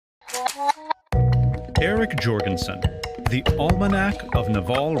Eric Jorgensen, The Almanac of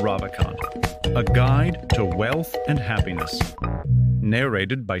Naval Ravikant, A Guide to Wealth and Happiness.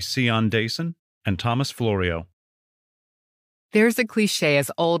 Narrated by Sion Dason and Thomas Florio. There's a cliche as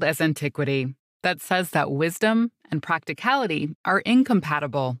old as antiquity that says that wisdom and practicality are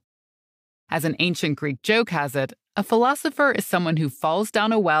incompatible. As an ancient Greek joke has it, a philosopher is someone who falls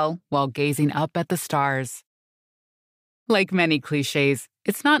down a well while gazing up at the stars. Like many cliches,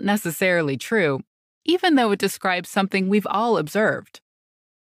 it's not necessarily true, even though it describes something we've all observed.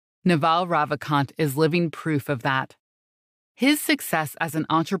 Naval Ravikant is living proof of that. His success as an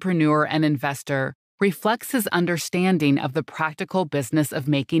entrepreneur and investor reflects his understanding of the practical business of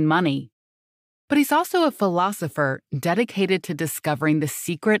making money. But he's also a philosopher dedicated to discovering the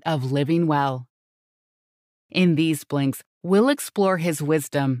secret of living well. In these blinks, we'll explore his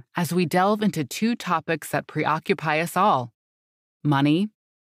wisdom as we delve into two topics that preoccupy us all: money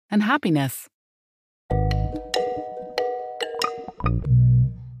and happiness.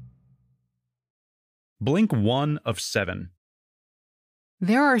 Blink 1 of 7.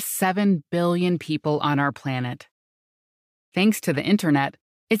 There are 7 billion people on our planet. Thanks to the internet,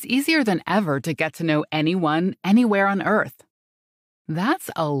 it's easier than ever to get to know anyone, anywhere on Earth. That's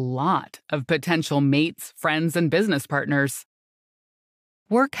a lot of potential mates, friends, and business partners.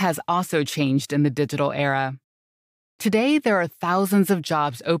 Work has also changed in the digital era. Today, there are thousands of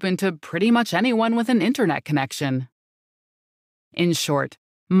jobs open to pretty much anyone with an internet connection. In short,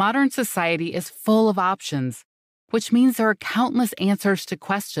 modern society is full of options, which means there are countless answers to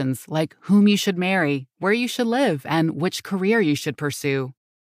questions like whom you should marry, where you should live, and which career you should pursue.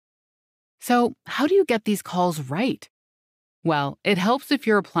 So, how do you get these calls right? Well, it helps if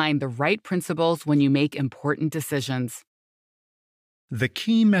you're applying the right principles when you make important decisions. The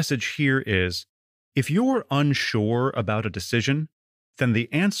key message here is, if you're unsure about a decision, then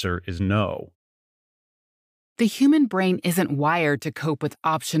the answer is no. The human brain isn't wired to cope with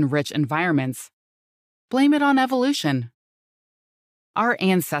option-rich environments. Blame it on evolution. Our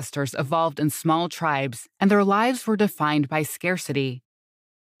ancestors evolved in small tribes, and their lives were defined by scarcity.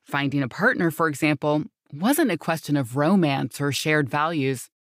 Finding a partner, for example, wasn't a question of romance or shared values.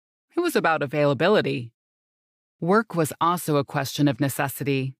 It was about availability. Work was also a question of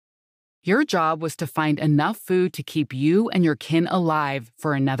necessity. Your job was to find enough food to keep you and your kin alive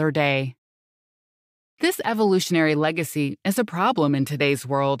for another day. This evolutionary legacy is a problem in today's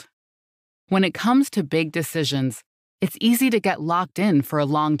world. When it comes to big decisions, it's easy to get locked in for a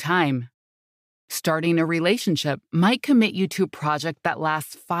long time. Starting a relationship might commit you to a project that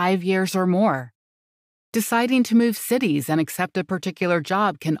lasts 5 years or more. Deciding to move cities and accept a particular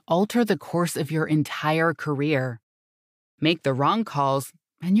job can alter the course of your entire career. Make the wrong calls,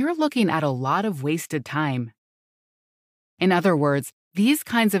 and you're looking at a lot of wasted time. In other words, these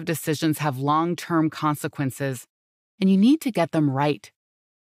kinds of decisions have long-term consequences, and you need to get them right.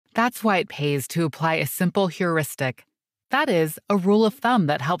 That's why it pays to apply a simple heuristic. That is, a rule of thumb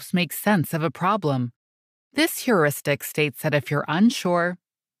that helps make sense of a problem. This heuristic states that if you're unsure,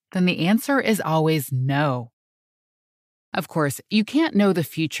 then the answer is always no. Of course, you can't know the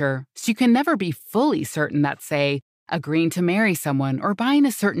future, so you can never be fully certain that, say, agreeing to marry someone or buying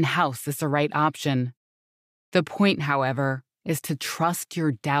a certain house is the right option. The point, however, is to trust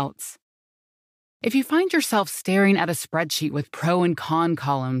your doubts. If you find yourself staring at a spreadsheet with pro and con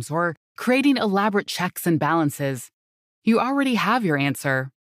columns or creating elaborate checks and balances, you already have your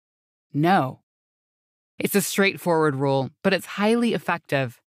answer. No. It's a straightforward rule, but it's highly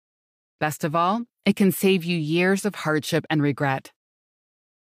effective. Best of all, it can save you years of hardship and regret.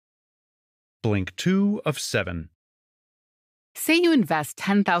 Blink 2 of 7. Say you invest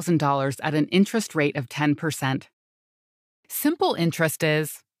 $10,000 at an interest rate of 10%. Simple interest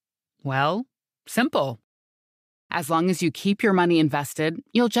is, well, simple. As long as you keep your money invested,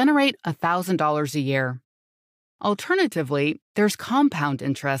 you'll generate $1,000 a year. Alternatively, there's compound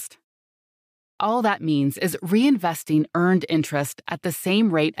interest. All that means is reinvesting earned interest at the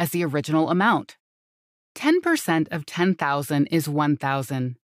same rate as the original amount. 10% of 10,000 is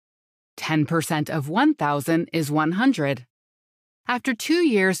 1,000. 10% of 1,000 is 100. After 2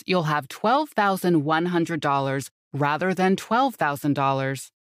 years, you'll have $12,100 rather than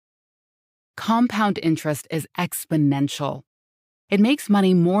 $12,000. Compound interest is exponential. It makes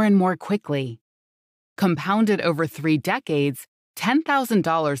money more and more quickly. Compounded over 3 decades,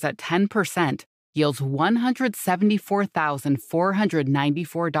 $10,000 at 10% yields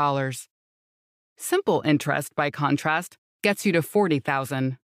 $174,494. Simple interest, by contrast, gets you to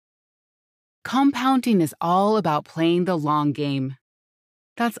 $40,000. Compounding is all about playing the long game.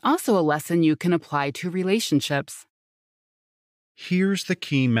 That's also a lesson you can apply to relationships. Here's the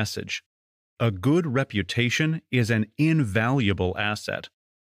key message. A good reputation is an invaluable asset.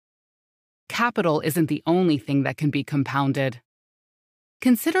 Capital isn't the only thing that can be compounded.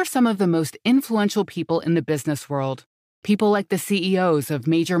 Consider some of the most influential people in the business world, people like the CEOs of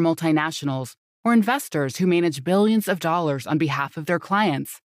major multinationals or investors who manage billions of dollars on behalf of their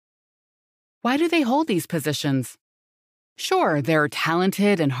clients. Why do they hold these positions? Sure, they're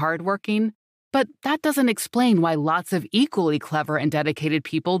talented and hardworking, but that doesn't explain why lots of equally clever and dedicated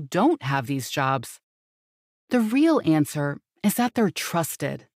people don't have these jobs. The real answer is that they're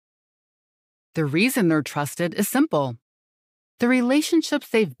trusted. The reason they're trusted is simple. The relationships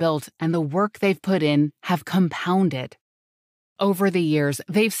they've built and the work they've put in have compounded. Over the years,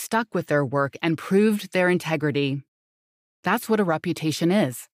 they've stuck with their work and proved their integrity. That's what a reputation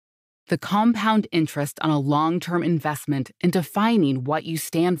is. The compound interest on a long-term investment in defining what you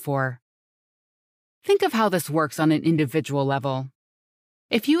stand for. Think of how this works on an individual level.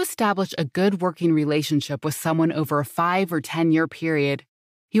 If you establish a good working relationship with someone over a 5 or 10-year period,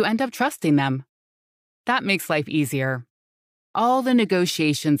 you end up trusting them. That makes life easier. All the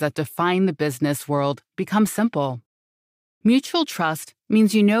negotiations that define the business world become simple. Mutual trust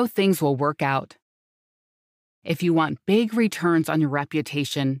means you know things will work out. If you want big returns on your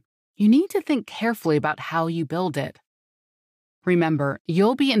reputation, you need to think carefully about how you build it. Remember,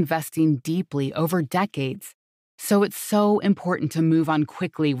 you'll be investing deeply over decades, so it's so important to move on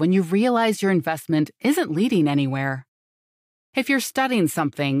quickly when you realize your investment isn't leading anywhere. If you're studying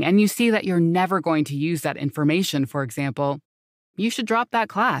something and you see that you're never going to use that information, for example, you should drop that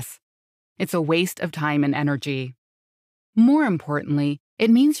class. It's a waste of time and energy. More importantly, it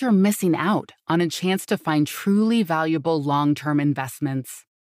means you're missing out on a chance to find truly valuable long-term investments.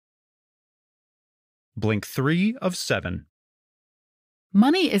 Blink 3 of 7.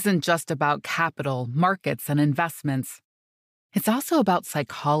 Money isn't just about capital, markets, and investments. It's also about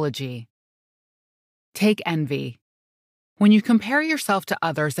psychology. Take envy. When you compare yourself to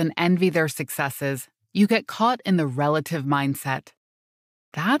others and envy their successes, you get caught in the relative mindset.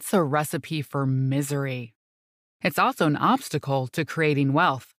 That's a recipe for misery. It's also an obstacle to creating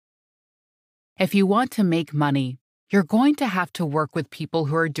wealth. If you want to make money, you're going to have to work with people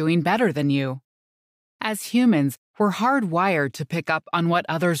who are doing better than you. As humans, we're hardwired to pick up on what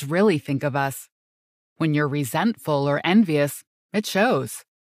others really think of us. When you're resentful or envious, it shows.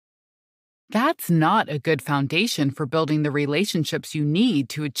 That's not a good foundation for building the relationships you need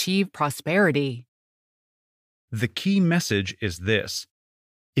to achieve prosperity. The key message is this: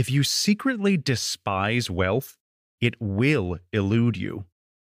 if you secretly despise wealth, it will elude you.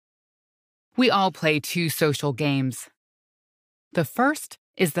 We all play two social games. The first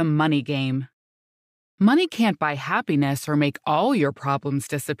is the money game. Money can't buy happiness or make all your problems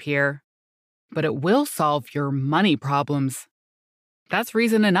disappear, but it will solve your money problems. That's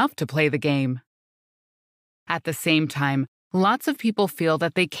reason enough to play the game. At the same time, lots of people feel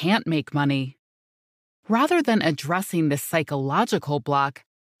that they can't make money. Rather than addressing this psychological block,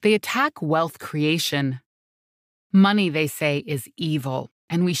 they attack wealth creation. Money, they say, is evil,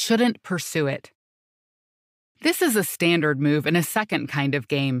 and we shouldn't pursue it. This is a standard move in a second kind of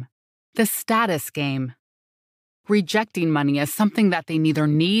game, the status game. Rejecting money as something that they neither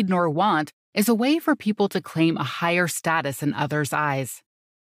need nor want is a way for people to claim a higher status in others' eyes.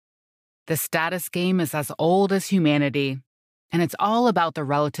 The status game is as old as humanity, and it's all about the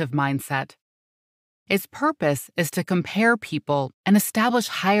relative mindset. Its purpose is to compare people and establish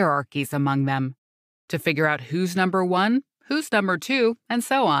hierarchies among them, to figure out who's number one, who's number two, and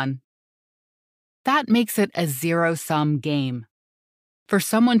so on. That makes it a zero-sum game. For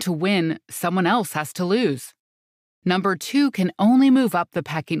someone to win, someone else has to lose. Number two can only move up the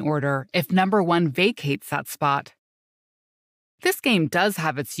pecking order if number one vacates that spot. This game does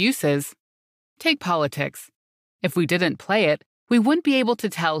have its uses. Take politics. If we didn't play it, we wouldn't be able to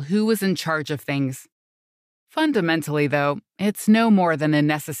tell who was in charge of things. Fundamentally, though, it's no more than a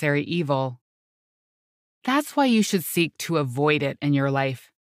necessary evil. That's why you should seek to avoid it in your life.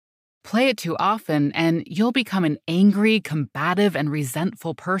 Play it too often, and you'll become an angry, combative, and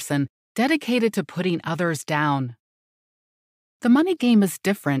resentful person dedicated to putting others down. The money game is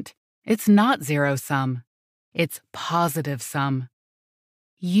different. It's not zero-sum. It's positive-sum.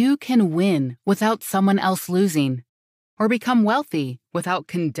 You can win without someone else losing, or become wealthy without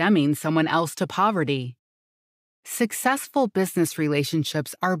condemning someone else to poverty. Successful business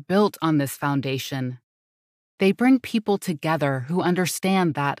relationships are built on this foundation. They bring people together who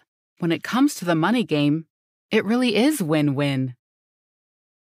understand that, when it comes to the money game, it really is win-win.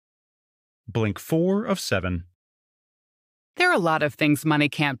 Blink 4 of 7. There are a lot of things money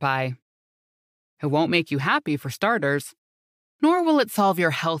can't buy. It won't make you happy for starters. Nor will it solve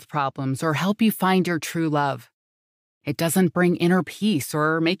your health problems or help you find your true love. It doesn't bring inner peace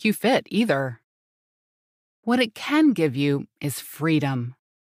or make you fit either. What it can give you is freedom.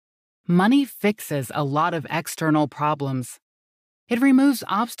 Money fixes a lot of external problems. It removes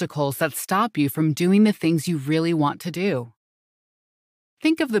obstacles that stop you from doing the things you really want to do.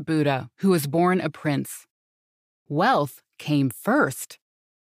 Think of the Buddha, who was born a prince. Wealth came first.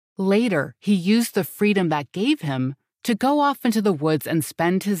 Later, he used the freedom that gave him to go off into the woods and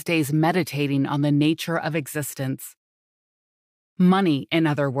spend his days meditating on the nature of existence. Money, in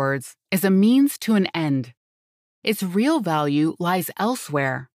other words, is a means to an end. Its real value lies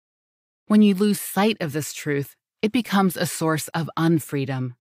elsewhere. When you lose sight of this truth, it becomes a source of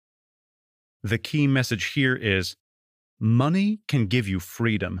unfreedom. The key message here is, money can give you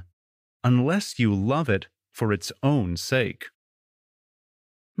freedom, unless you love it for its own sake.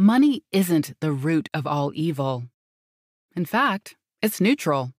 Money isn't the root of all evil. In fact, it's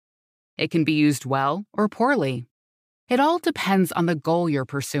neutral. It can be used well or poorly. It all depends on the goal you're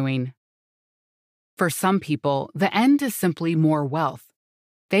pursuing. For some people, the end is simply more wealth.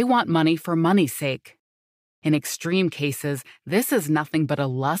 They want money for money's sake. In extreme cases, this is nothing but a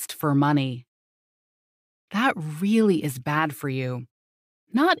lust for money. That really is bad for you.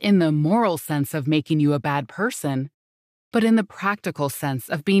 Not in the moral sense of making you a bad person, but in the practical sense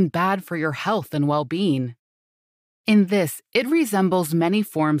of being bad for your health and well-being. In this, it resembles many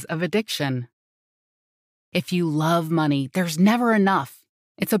forms of addiction. If you love money, there's never enough.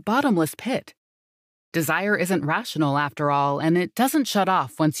 It's a bottomless pit. Desire isn't rational after all, and it doesn't shut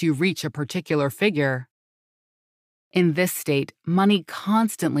off once you reach a particular figure. In this state, money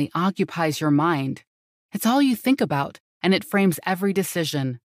constantly occupies your mind. It's all you think about, and it frames every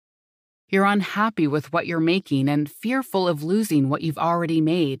decision. You're unhappy with what you're making and fearful of losing what you've already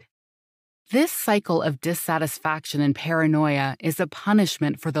made. This cycle of dissatisfaction and paranoia is a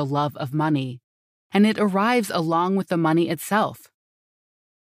punishment for the love of money, and it arrives along with the money itself.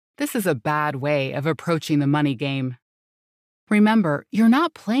 This is a bad way of approaching the money game. Remember, you're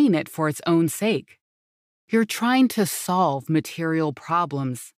not playing it for its own sake. You're trying to solve material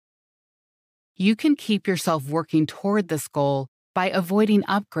problems. You can keep yourself working toward this goal by avoiding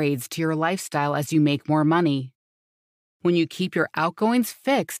upgrades to your lifestyle as you make more money. When you keep your outgoings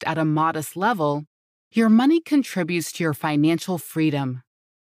fixed at a modest level, your money contributes to your financial freedom.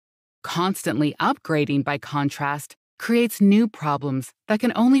 Constantly upgrading, by contrast, creates new problems that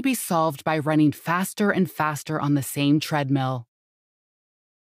can only be solved by running faster and faster on the same treadmill.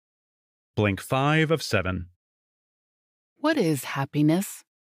 Blink 5 of 7. What is happiness?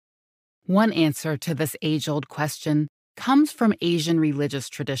 One answer to this age-old question comes from Asian religious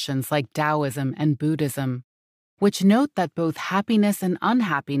traditions like Taoism and Buddhism, which note that both happiness and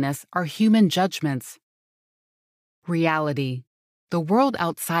unhappiness are human judgments. Reality, the world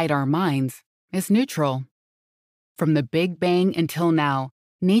outside our minds, is neutral. From the Big Bang until now,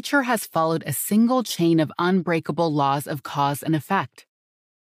 nature has followed a single chain of unbreakable laws of cause and effect.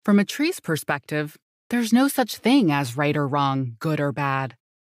 From a tree's perspective, there's no such thing as right or wrong, good or bad.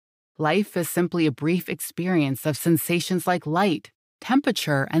 Life is simply a brief experience of sensations like light,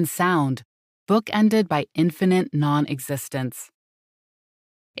 temperature, and sound, bookended by infinite non-existence.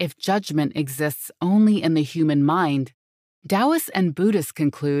 If judgment exists only in the human mind, Taoists and Buddhists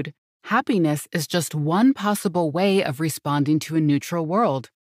conclude happiness is just one possible way of responding to a neutral world.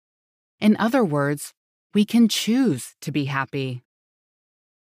 In other words, we can choose to be happy.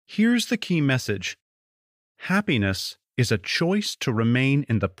 Here's the key message. Happiness is a choice to remain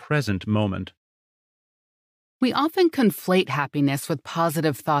in the present moment. We often conflate happiness with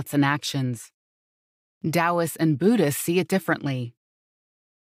positive thoughts and actions. Taoists and Buddhists see it differently.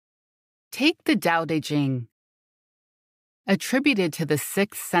 Take the Tao Te Ching. Attributed to the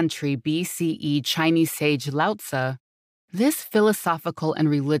 6th century BCE Chinese sage Lao Tzu, this philosophical and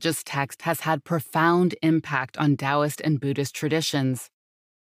religious text has had profound impact on Taoist and Buddhist traditions.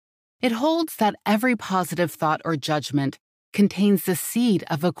 It holds that every positive thought or judgment contains the seed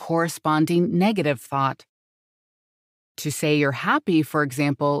of a corresponding negative thought. To say you're happy, for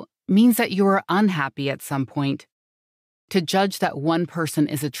example, means that you are unhappy at some point. To judge that one person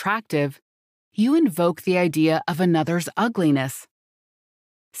is attractive, you invoke the idea of another's ugliness.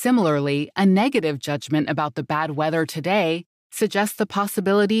 Similarly, a negative judgment about the bad weather today suggests the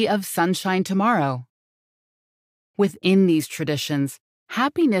possibility of sunshine tomorrow. Within these traditions,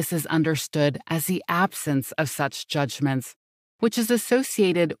 happiness is understood as the absence of such judgments, which is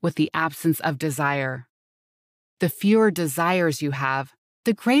associated with the absence of desire. The fewer desires you have,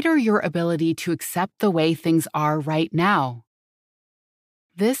 the greater your ability to accept the way things are right now.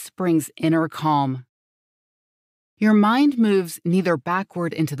 This brings inner calm. Your mind moves neither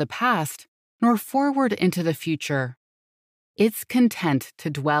backward into the past nor forward into the future. It's content to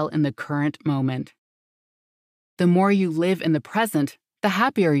dwell in the current moment. The more you live in the present, the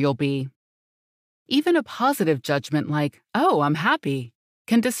happier you'll be. Even a positive judgment like, "Oh, I'm happy,"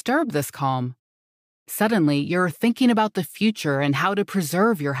 can disturb this calm. Suddenly, you're thinking about the future and how to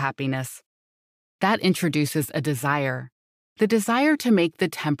preserve your happiness. That introduces a desire, the desire to make the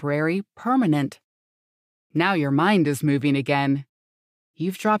temporary permanent. Now your mind is moving again.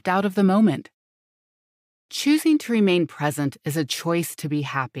 You've dropped out of the moment. Choosing to remain present is a choice to be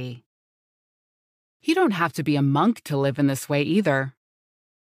happy. You don't have to be a monk to live in this way either.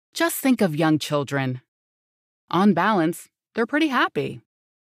 Just think of young children. On balance, they're pretty happy.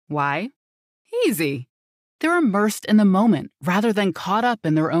 Why? Easy. They're immersed in the moment rather than caught up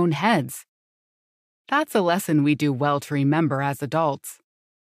in their own heads. That's a lesson we do well to remember as adults.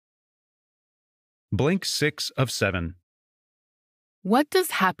 Blank 6 of 7. What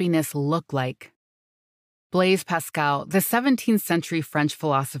does happiness look like? Blaise Pascal, the 17th century French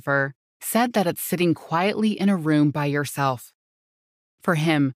philosopher, said that it's sitting quietly in a room by yourself. For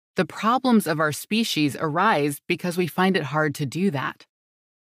him, the problems of our species arise because we find it hard to do that.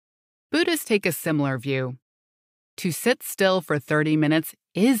 Buddhists take a similar view. To sit still for 30 minutes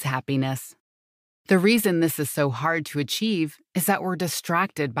is happiness. The reason this is so hard to achieve is that we're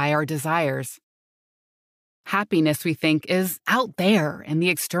distracted by our desires. Happiness, we think, is out there in the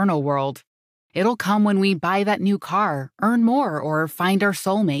external world. It'll come when we buy that new car, earn more, or find our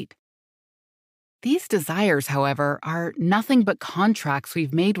soulmate. These desires, however, are nothing but contracts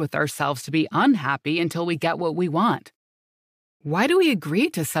we've made with ourselves to be unhappy until we get what we want. Why do we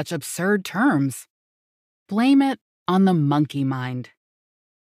agree to such absurd terms? Blame it on the monkey mind.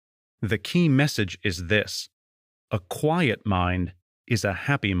 The key message is this: a quiet mind is a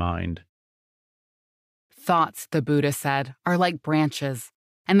happy mind. Thoughts, the Buddha said, are like branches,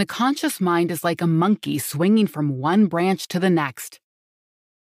 and the conscious mind is like a monkey swinging from one branch to the next.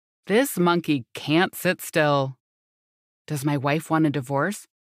 This monkey can't sit still. Does my wife want a divorce?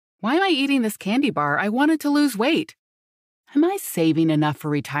 Why am I eating this candy bar? I wanted to lose weight. Am I saving enough for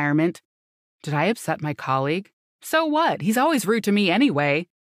retirement? Did I upset my colleague? So what? He's always rude to me anyway.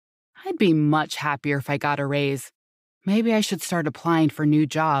 I'd be much happier if I got a raise. Maybe I should start applying for new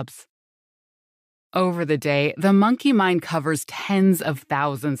jobs. Over the day, the monkey mind covers tens of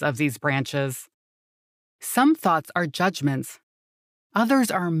thousands of these branches. Some thoughts are judgments. Others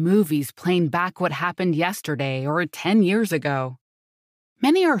are movies playing back what happened yesterday or 10 years ago.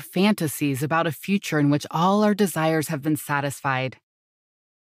 Many are fantasies about a future in which all our desires have been satisfied.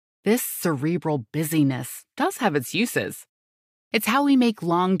 This cerebral busyness does have its uses. It's how we make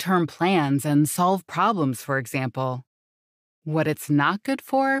long-term plans and solve problems, for example. What it's not good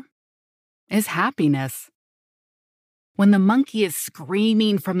for is happiness. When the monkey is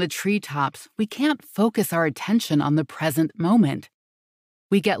screaming from the treetops, we can't focus our attention on the present moment.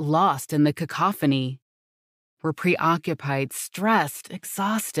 We get lost in the cacophony. We're preoccupied, stressed,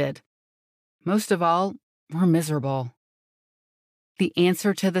 exhausted. Most of all, we're miserable. The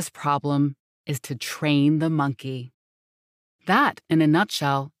answer to this problem is to train the monkey. That, in a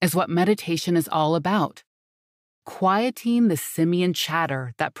nutshell, is what meditation is all about. Quieting the simian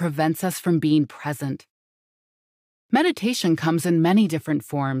chatter that prevents us from being present. Meditation comes in many different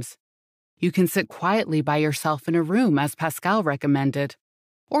forms. You can sit quietly by yourself in a room, as Pascal recommended,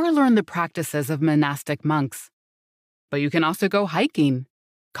 or learn the practices of monastic monks. But you can also go hiking.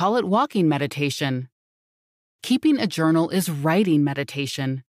 Call it walking meditation. Keeping a journal is writing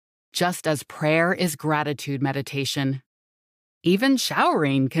meditation, just as prayer is gratitude meditation. Even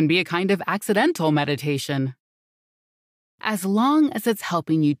showering can be a kind of accidental meditation. As long as it's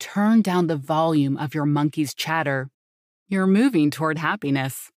helping you turn down the volume of your monkey's chatter, you're moving toward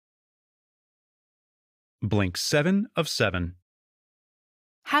happiness. Blink 7 of 7.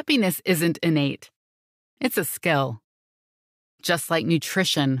 Happiness isn't innate. It's a skill. Just like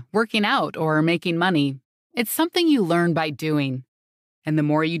nutrition, working out, or making money, it's something you learn by doing. And the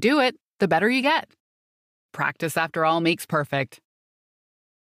more you do it, the better you get. Practice, after all, makes perfect.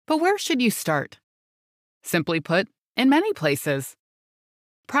 But where should you start? Simply put, in many places.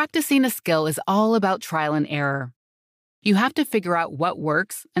 Practicing a skill is all about trial and error. You have to figure out what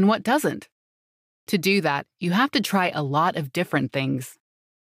works and what doesn't. To do that, you have to try a lot of different things.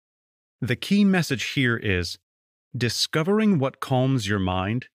 The key message here is discovering what calms your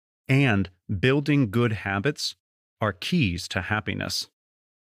mind and building good habits are keys to happiness.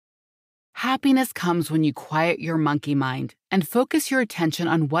 Happiness comes when you quiet your monkey mind and focus your attention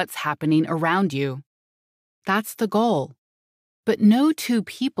on what's happening around you. That's the goal. But no two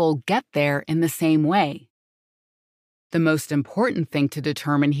people get there in the same way. The most important thing to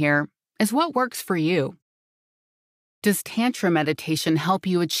determine here is what works for you. Does Tantra meditation help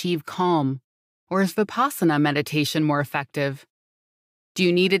you achieve calm, or is Vipassana meditation more effective? Do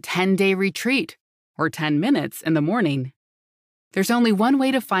you need a 10-day retreat, or 10 minutes in the morning? There's only one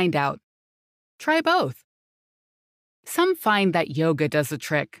way to find out. Try both. Some find that yoga does the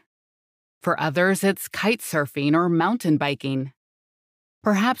trick. For others, it's kite surfing or mountain biking.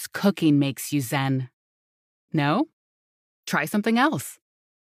 Perhaps cooking makes you zen. No? Try something else.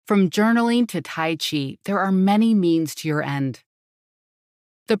 From journaling to Tai Chi, there are many means to your end.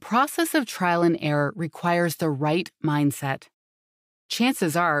 The process of trial and error requires the right mindset.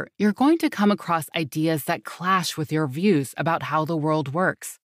 Chances are you're going to come across ideas that clash with your views about how the world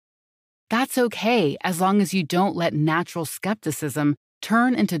works. That's okay as long as you don't let natural skepticism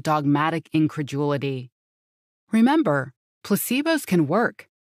turn into dogmatic incredulity. Remember, placebos can work,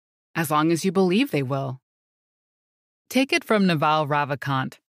 as long as you believe they will. Take it from Naval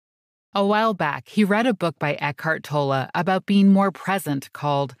Ravikant. A while back, he read a book by Eckhart Tolle about being more present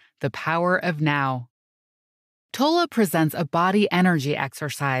called The Power of Now. Tolle presents a body energy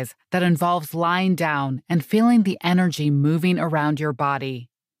exercise that involves lying down and feeling the energy moving around your body.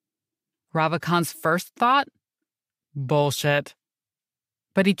 Ravikant's first thought? Bullshit.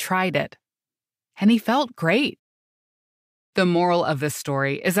 But he tried it, and he felt great. The moral of this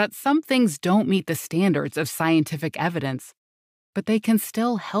story is that some things don't meet the standards of scientific evidence, but they can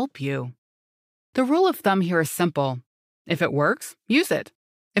still help you. The rule of thumb here is simple. If it works, use it.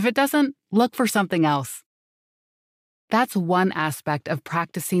 If it doesn't, look for something else. That's one aspect of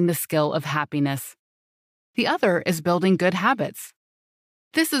practicing the skill of happiness. The other is building good habits.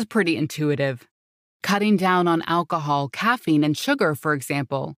 This is pretty intuitive. Cutting down on alcohol, caffeine, and sugar, for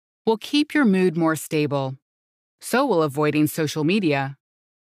example, will keep your mood more stable. So will avoiding social media.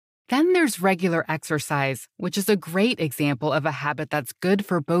 Then there's regular exercise, which is a great example of a habit that's good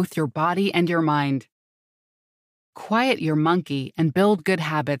for both your body and your mind. Quiet your monkey and build good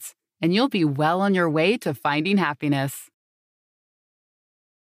habits, and you'll be well on your way to finding happiness.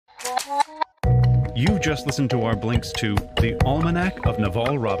 You just listened to our blinks to The Almanac of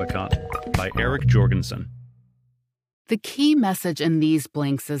Naval Ravikant by Eric Jorgensen. The key message in these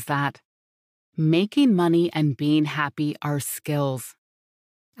blinks is that making money and being happy are skills.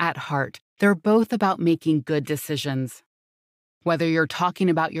 At heart, they're both about making good decisions. Whether you're talking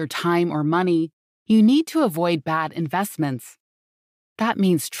about your time or money, you need to avoid bad investments. That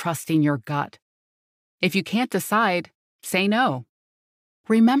means trusting your gut. If you can't decide, say no.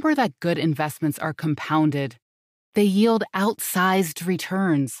 Remember that good investments are compounded. They yield outsized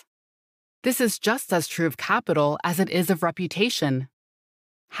returns. This is just as true of capital as it is of reputation.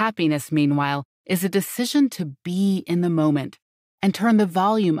 Happiness, meanwhile, is a decision to be in the moment and turn the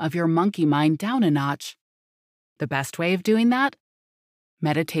volume of your monkey mind down a notch. The best way of doing that?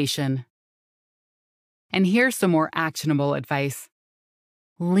 Meditation. And here's some more actionable advice.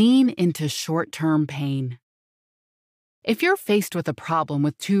 Lean into short-term pain. If you're faced with a problem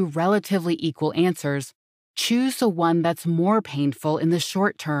with two relatively equal answers, choose the one that's more painful in the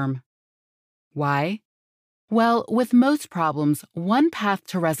short term. Why? Well, with most problems, one path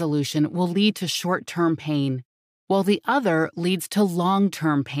to resolution will lead to short-term pain, while the other leads to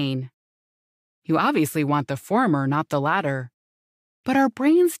long-term pain. You obviously want the former, not the latter. But our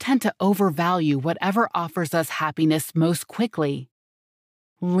brains tend to overvalue whatever offers us happiness most quickly.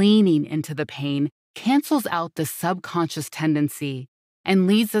 Leaning into the pain cancels out the subconscious tendency and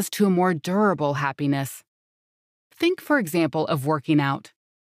leads us to a more durable happiness. Think, for example, of working out.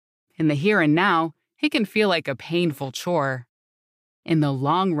 In the here and now, it can feel like a painful chore. In the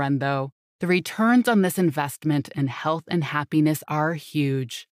long run, though, the returns on this investment in health and happiness are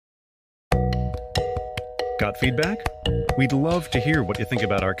huge. Got feedback? We'd love to hear what you think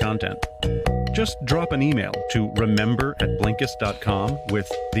about our content. Just drop an email to remember@blinkist.com with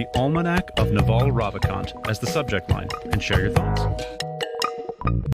The Almanac of Naval Ravikant as the subject line and share your thoughts.